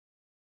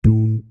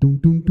Hi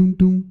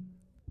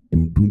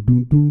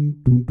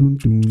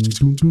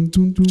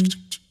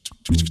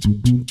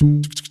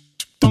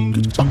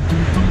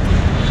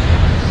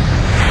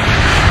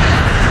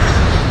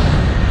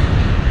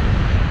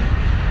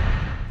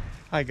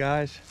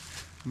guys,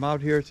 I'm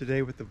out here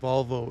today with the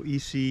Volvo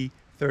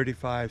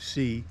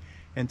EC35C,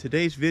 and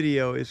today's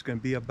video is going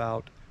to be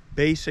about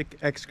basic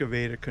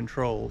excavator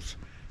controls.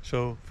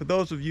 So for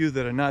those of you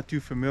that are not too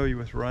familiar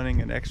with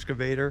running an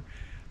excavator,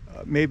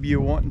 maybe you're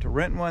wanting to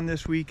rent one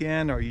this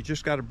weekend, or you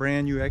just got a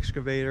brand new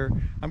excavator,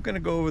 I'm going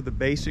to go over the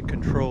basic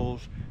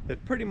controls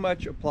that pretty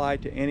much apply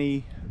to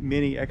any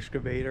mini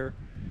excavator.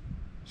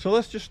 So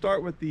let's just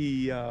start with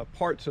the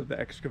parts of the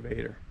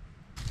excavator.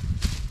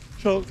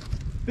 So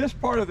this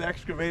part of the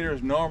excavator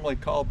is normally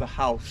called the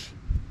house,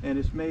 and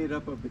it's made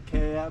up of the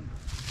cab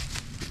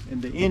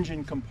and the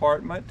engine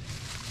compartment,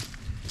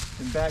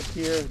 and back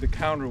here the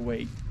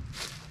counterweight.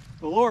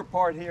 The lower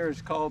part here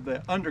is called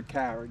the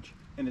undercarriage,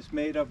 and it's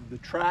made up of the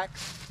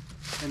tracks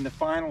and the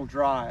final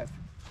drive,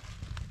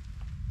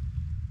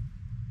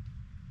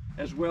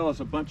 as well as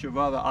a bunch of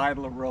other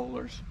idler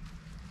rollers.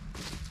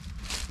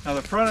 Now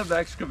the front of the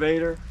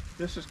excavator,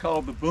 this is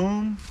called the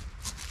boom,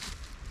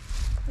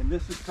 and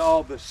this is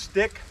called the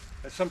stick,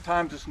 and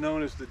sometimes it's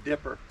known as the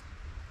dipper.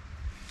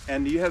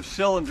 And you have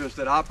cylinders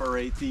that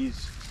operate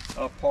these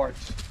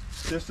parts.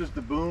 This is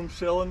the boom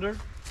cylinder,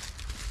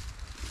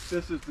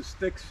 this is the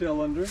stick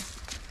cylinder,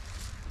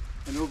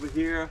 and over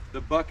here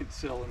the bucket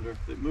cylinder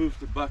that moves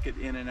the bucket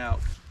in and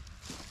out.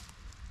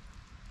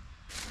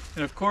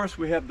 And of course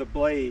we have the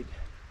blade,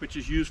 which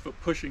is used for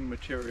pushing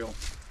material.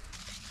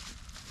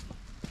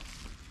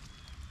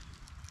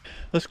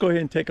 Let's go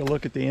ahead and take a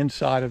look at the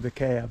inside of the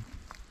cab.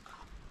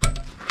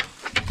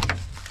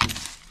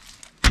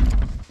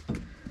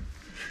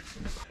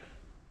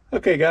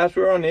 Okay guys,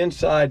 we're on the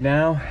inside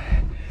now,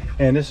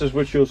 and this is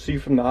what you'll see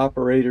from the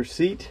operator's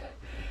seat.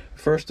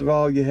 First of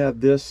all, you have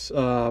this,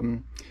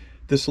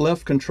 this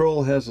left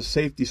control has a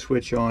safety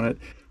switch on it,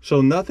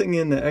 so nothing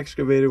in the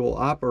excavator will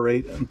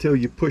operate until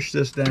you push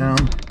this down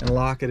and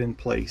lock it in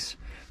place.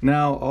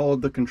 Now all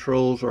of the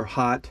controls are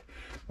hot,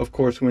 of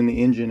course, when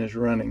the engine is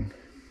running.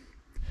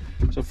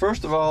 So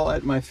first of all,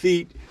 at my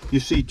feet, you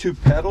see two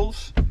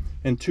pedals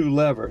and two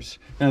levers.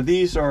 Now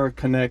these are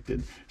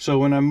connected, so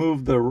when I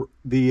move the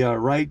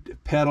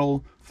right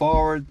pedal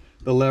forward,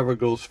 the lever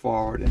goes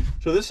forward.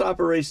 So this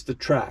operates the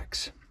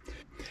tracks.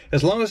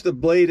 As long as the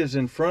blade is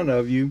in front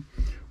of you,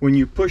 when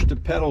you push the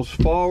pedals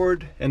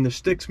forward and the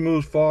sticks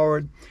move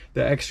forward,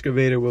 the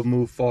excavator will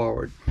move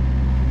forward.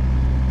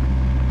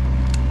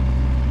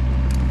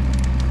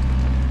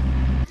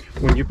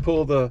 When you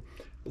pull the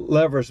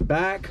levers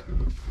back,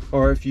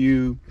 or if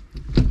you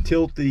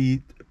tilt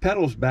the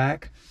pedals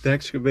back, the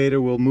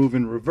excavator will move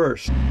in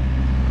reverse.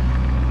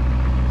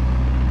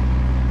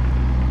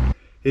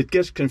 It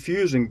gets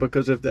confusing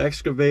because if the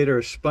excavator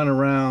is spun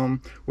around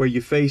where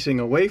you're facing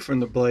away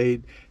from the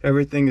blade,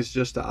 everything is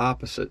just the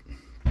opposite.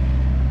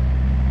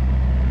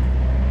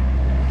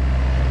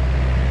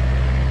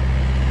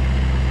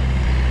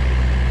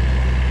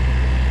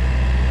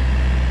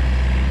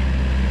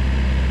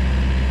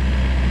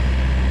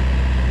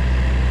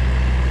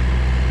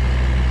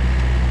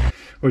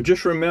 Well,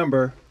 just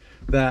remember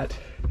that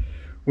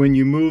when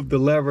you move the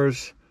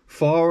levers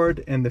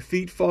forward and the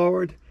feet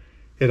forward,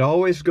 it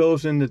always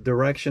goes in the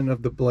direction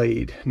of the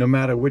blade, no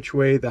matter which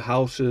way the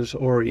house is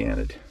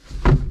oriented.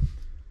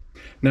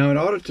 Now, in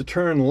order to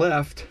turn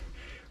left,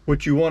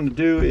 what you want to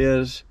do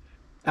is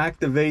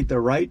activate the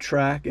right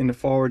track in the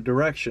forward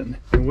direction.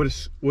 And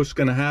what's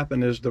going to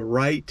happen is the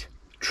right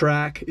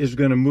track is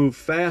going to move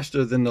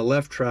faster than the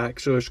left track,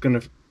 so it's going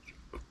to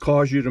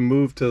cause you to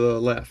move to the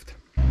left.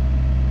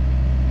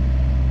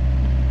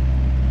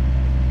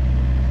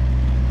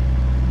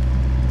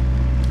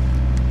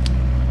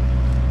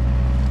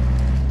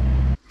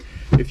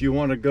 If you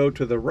want to go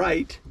to the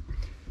right,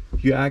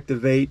 you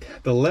activate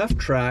the left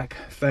track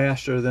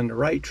faster than the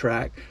right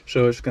track,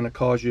 so it's going to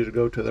cause you to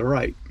go to the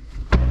right.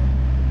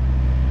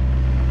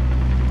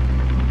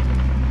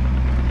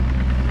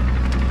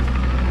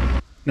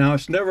 Now,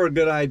 it's never a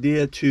good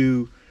idea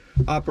to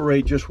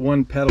operate just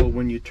one pedal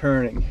when you're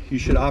turning. You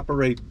should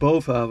operate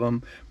both of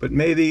them, but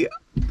maybe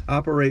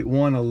operate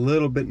one a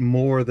little bit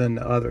more than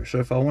the other. So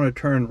if I want to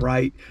turn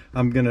right,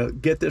 I'm going to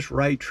get this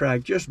right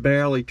track just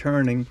barely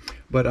turning,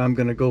 but I'm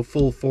going to go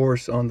full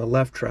force on the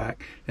left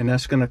track, and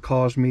that's going to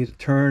cause me to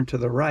turn to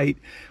the right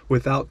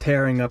without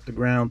tearing up the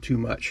ground too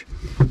much.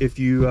 If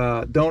you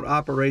don't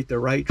operate the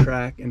right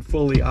track and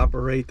fully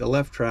operate the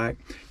left track,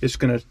 it's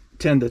going to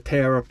tend to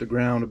tear up the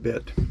ground a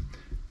bit.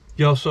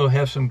 You also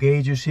have some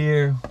gauges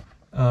here,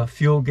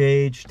 fuel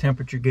gauge,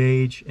 temperature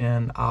gauge,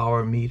 and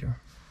hour meter.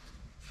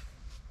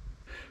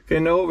 Okay,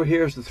 now over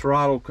here is the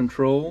throttle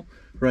control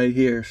right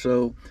here.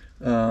 So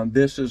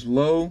this is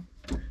low,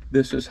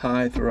 this is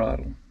high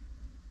throttle.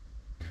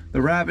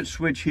 The rabbit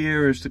switch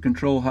here is to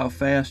control how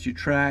fast you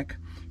track.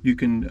 You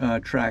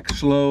can track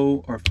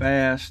slow or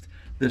fast.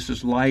 This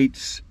is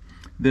lights.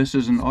 This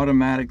is an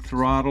automatic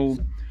throttle.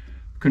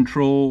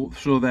 control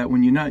so that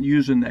when you're not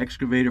using the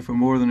excavator for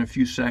more than a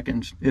few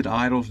seconds, it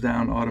idles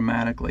down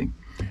automatically.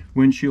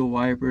 Windshield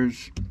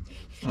wipers,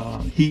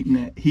 heat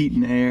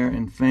and air,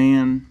 and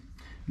fan.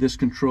 This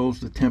controls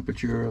the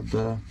temperature of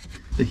the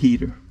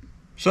heater.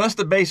 So that's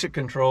the basic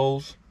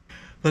controls.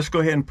 Let's go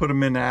ahead and put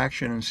them into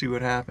action and see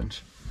what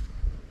happens.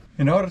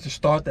 In order to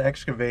start the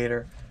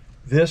excavator,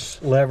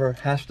 this lever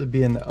has to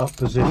be in the up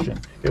position.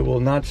 It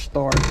will not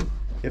start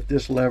if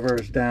this lever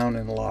is down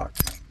and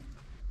locked.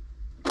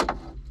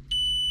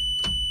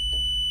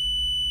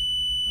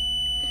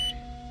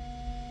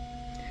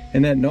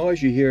 And that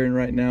noise you're hearing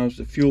right now is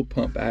the fuel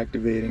pump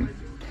activating.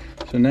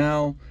 So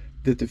now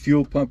that the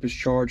fuel pump is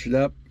charged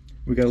up,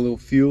 we got a little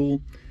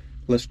fuel.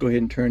 Let's go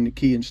ahead and turn the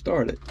key and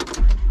start it.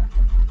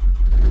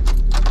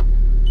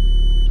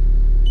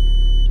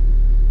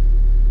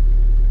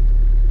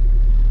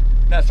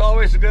 Now it's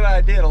always a good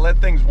idea to let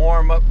things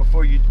warm up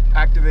before you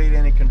activate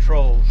any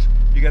controls.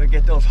 You got to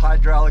get those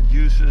hydraulic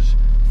juices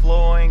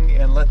flowing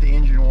and let the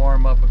engine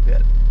warm up a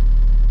bit.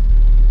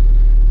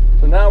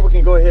 So now we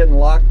can go ahead and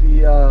lock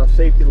the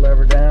safety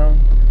lever down.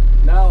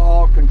 Now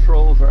all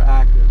controls are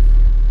active.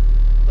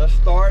 Let's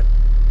start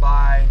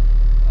by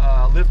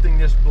lifting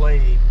this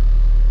blade.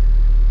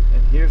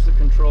 And here's the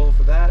control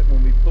for that.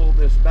 When we pull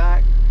this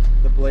back,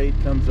 the blade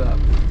comes up.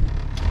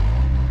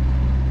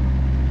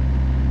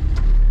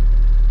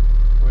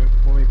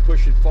 When we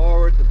push it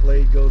forward, the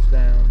blade goes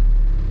down.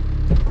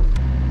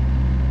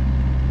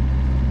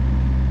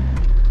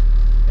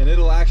 And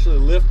it'll actually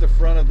lift the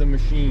front of the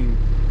machine.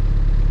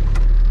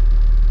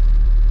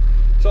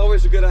 It's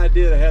always a good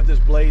idea to have this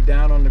blade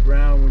down on the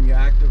ground when you're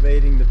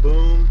activating the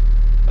boom.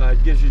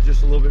 It gives you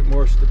just a little bit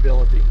more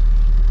stability.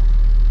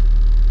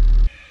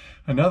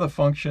 Another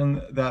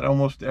function that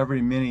almost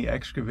every mini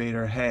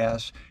excavator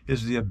has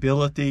is the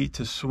ability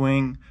to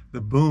swing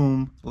the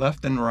boom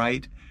left and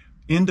right,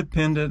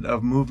 independent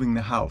of moving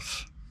the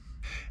house.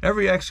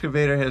 Every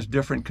excavator has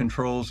different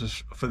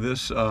controls for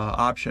this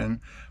option,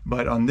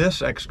 but on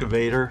this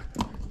excavator,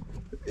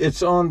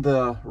 it's on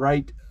the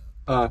right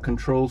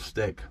control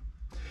stick.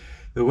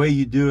 The way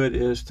you do it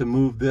is to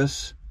move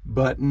this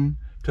button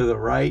to the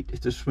right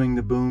to swing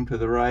the boom to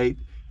the right,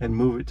 and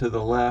move it to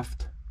the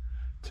left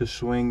to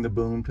swing the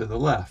boom to the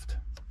left.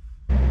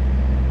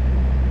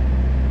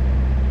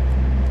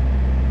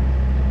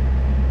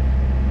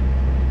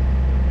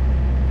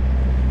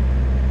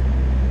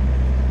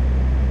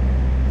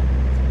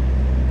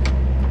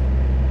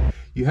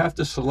 You have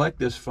to select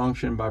this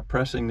function by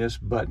pressing this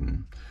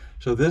button.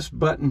 So this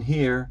button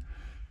here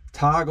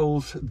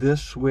toggles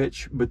this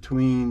switch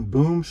between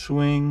boom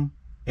swing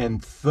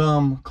and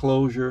thumb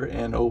closure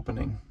and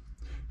opening.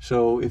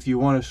 So if you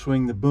want to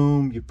swing the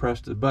boom, you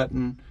press the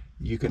button.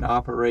 You can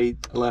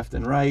operate left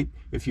and right.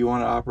 If you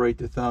want to operate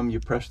the thumb, you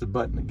press the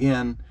button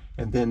again,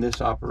 and then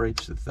this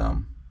operates the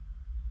thumb.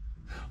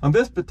 On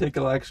this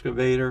particular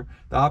excavator,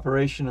 the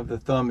operation of the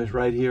thumb is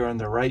right here on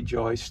the right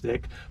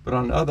joystick, but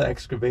on other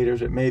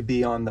excavators, it may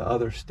be on the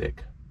other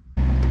stick.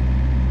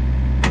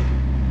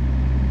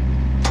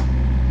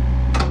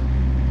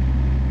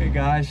 Okay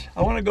guys,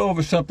 I want to go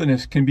over something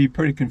that can be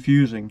pretty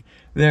confusing.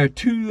 There are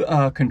two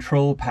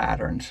control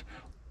patterns.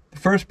 The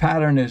first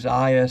pattern is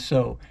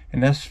ISO,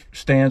 and that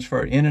stands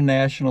for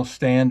International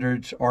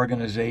Standards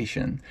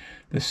Organization.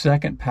 The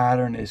second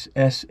pattern is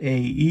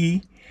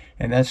SAE,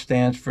 and that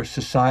stands for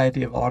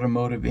Society of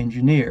Automotive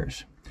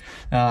Engineers.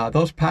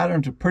 Those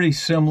patterns are pretty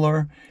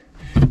similar.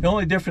 The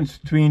only difference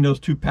between those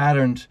two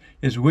patterns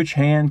is which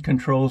hand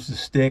controls the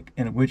stick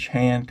and which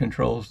hand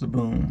controls the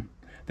boom.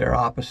 They're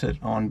opposite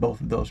on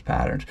both of those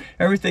patterns.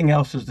 Everything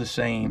else is the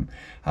same.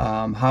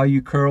 How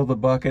you curl the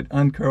bucket,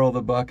 uncurl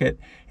the bucket,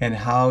 and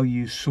how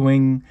you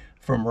swing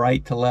from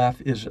right to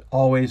left is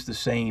always the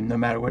same, no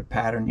matter what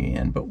pattern you're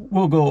in. But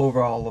we'll go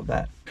over all of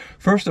that.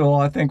 First of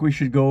all, I think we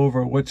should go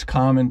over what's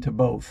common to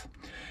both.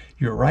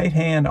 Your right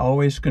hand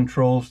always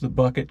controls the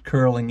bucket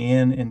curling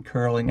in and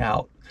curling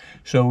out.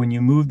 So when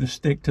you move the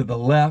stick to the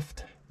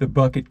left, the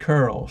bucket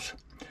curls.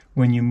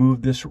 When you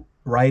move this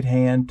right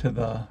hand to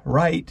the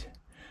right,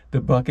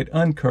 the bucket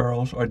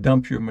uncurls or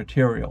dumps your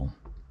material.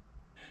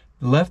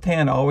 The left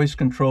hand always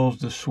controls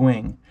the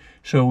swing.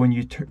 So when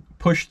you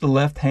push the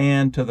left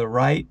hand to the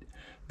right,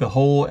 the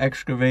whole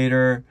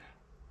excavator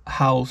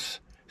house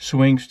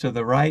swings to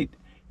the right.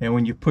 And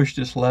when you push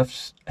this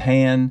left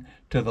hand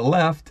to the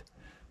left,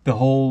 the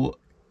whole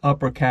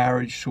upper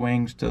carriage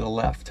swings to the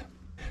left.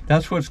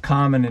 That's what's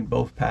common in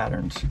both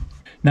patterns.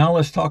 Now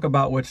let's talk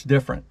about what's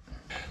different.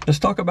 Let's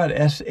talk about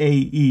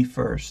SAE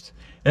first.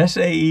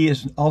 SAE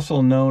is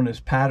also known as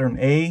Pattern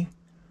A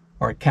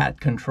or CAT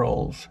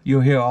controls.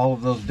 You'll hear all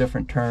of those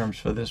different terms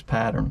for this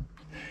pattern.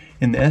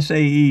 In the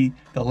SAE,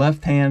 the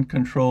left hand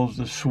controls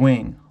the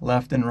swing,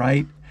 left and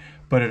right,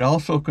 but it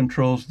also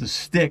controls the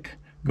stick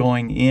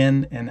going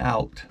in and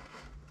out.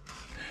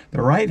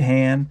 The right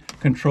hand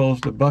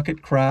controls the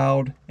bucket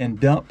crowd and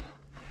dump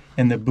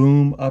and the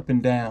boom up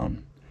and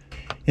down.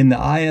 In the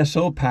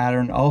ISO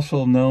pattern,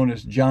 also known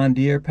as John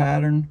Deere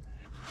pattern,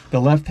 the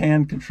left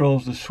hand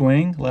controls the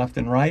swing, left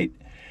and right,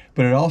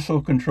 but it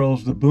also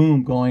controls the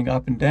boom going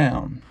up and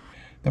down.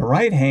 The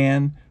right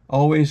hand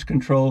always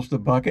controls the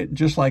bucket,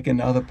 just like in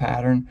the other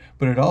pattern,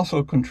 but it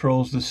also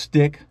controls the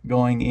stick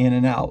going in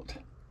and out.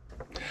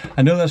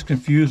 I know that's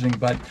confusing,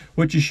 but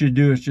what you should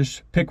do is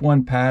just pick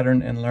one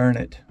pattern and learn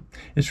it.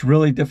 It's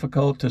really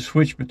difficult to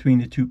switch between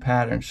the two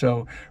patterns,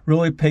 so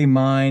really pay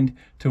mind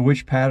to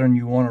which pattern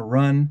you want to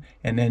run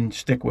and then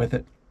stick with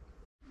it.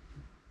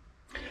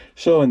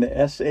 So in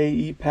the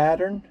SAE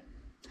pattern,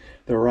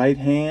 the right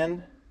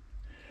hand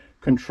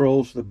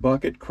controls the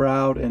bucket,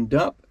 crowd, and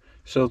dump.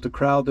 So to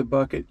crowd the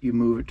bucket, you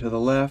move it to the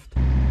left.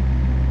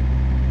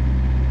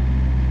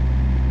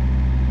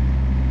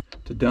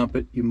 To dump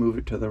it, you move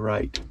it to the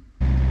right.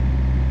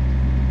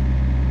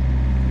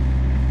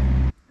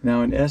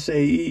 Now in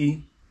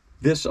SAE,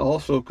 this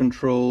also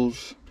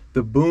controls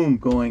the boom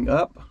going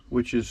up,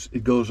 which is,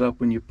 it goes up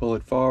when you pull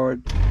it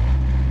forward.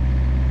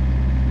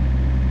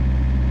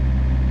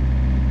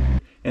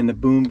 And the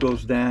boom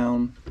goes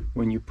down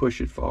when you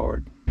push it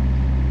forward.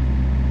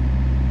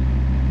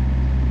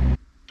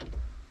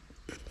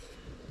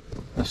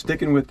 Now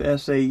sticking with the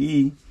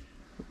SAE,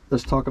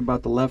 let's talk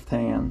about the left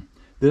hand.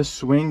 This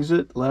swings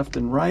it left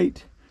and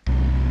right.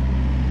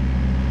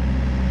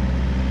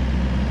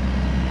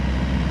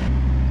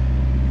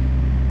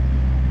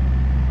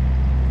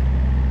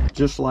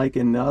 Just like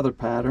in the other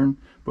pattern,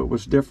 but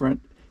what's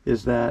different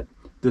is that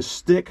the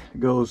stick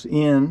goes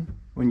in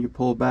when you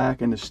pull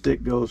back and the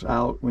stick goes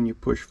out when you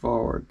push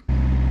forward.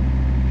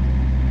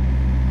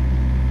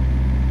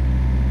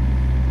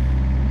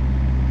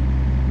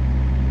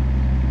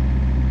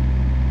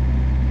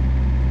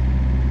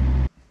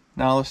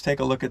 Now let's take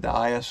a look at the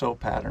ISO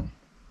pattern.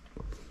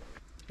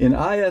 In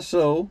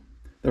ISO,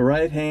 the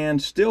right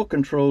hand still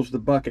controls the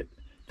bucket.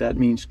 That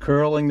means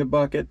curling the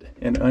bucket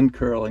and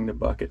uncurling the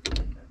bucket.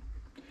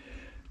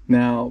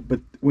 Now, but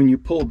when you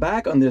pull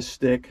back on this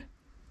stick,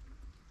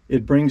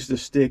 it brings the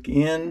stick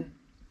in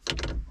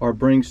or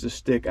brings the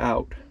stick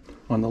out.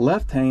 On the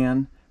left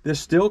hand, this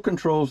still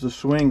controls the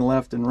swing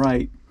left and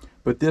right,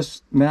 but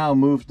this now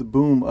moves the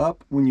boom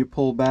up when you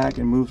pull back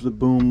and moves the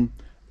boom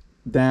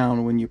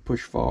down when you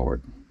push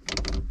forward.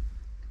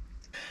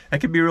 That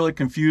can be really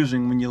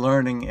confusing when you're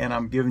learning and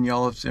I'm giving you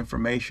all this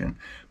information,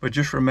 but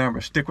just remember,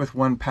 stick with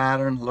one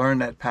pattern, learn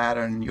that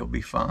pattern, and you'll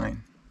be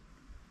fine.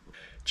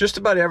 Just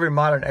about every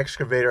modern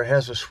excavator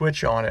has a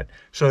switch on it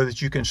so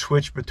that you can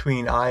switch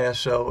between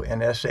ISO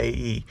and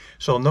SAE.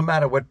 So no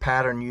matter what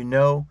pattern you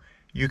know,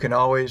 you can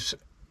always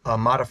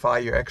modify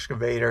your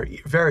excavator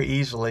very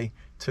easily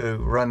to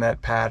run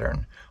that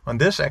pattern. On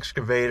this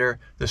excavator,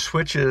 the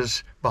switch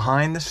is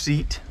behind the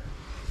seat,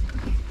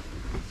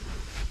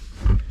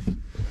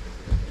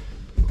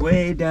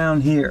 way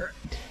down here.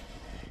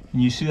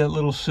 And you see that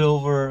little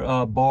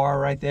silver bar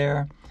right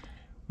there?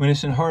 When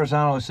it's in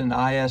horizontal, it's in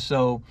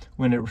ISO.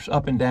 When it's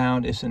up and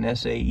down, it's in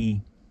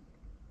SAE.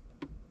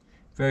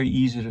 Very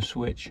easy to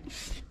switch.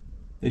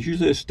 There's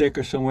usually a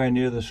sticker somewhere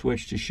near the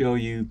switch to show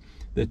you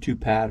the two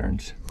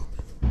patterns.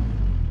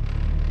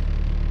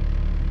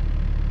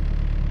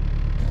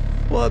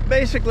 Well,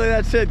 basically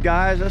that's it,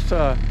 guys. That's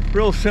a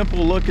real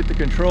simple look at the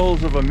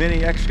controls of a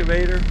mini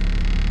excavator.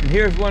 And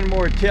here's one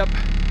more tip,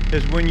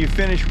 is when you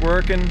finish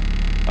working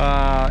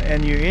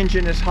and your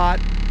engine is hot,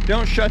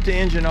 don't shut the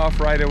engine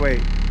off right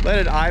away. Let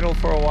it idle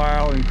for a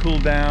while and cool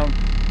down.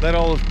 Let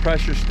all those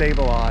pressures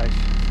stabilize.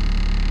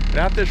 And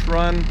after it's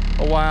run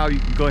a while, you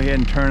can go ahead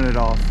and turn it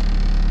off.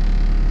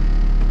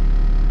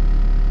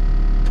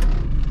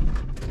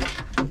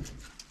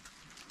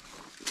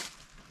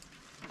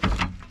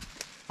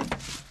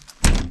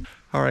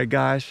 All right,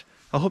 guys,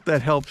 I hope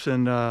that helps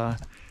in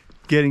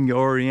getting you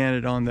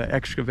oriented on the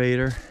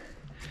excavator.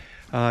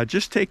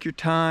 Just take your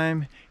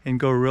time and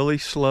go really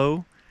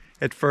slow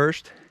at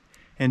first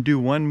and do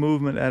one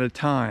movement at a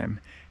time.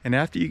 And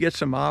after you get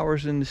some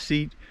hours in the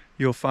seat,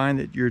 you'll find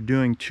that you're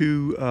doing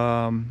two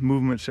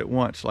movements at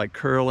once, like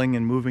curling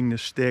and moving the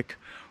stick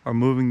or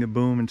moving the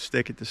boom and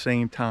stick at the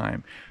same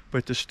time.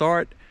 But to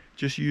start,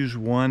 just use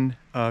one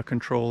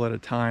control at a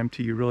time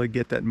till you really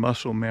get that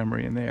muscle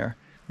memory in there.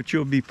 But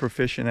you'll be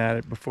proficient at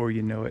it before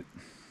you know it.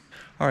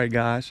 All right,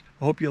 guys,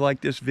 I hope you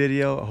like this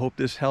video. I hope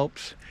this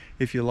helps.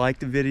 If you like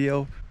the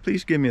video,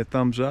 please give me a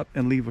thumbs up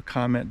and leave a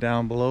comment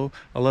down below.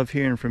 I love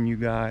hearing from you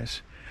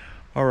guys.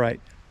 All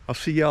right, I'll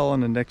see y'all on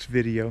the next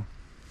video.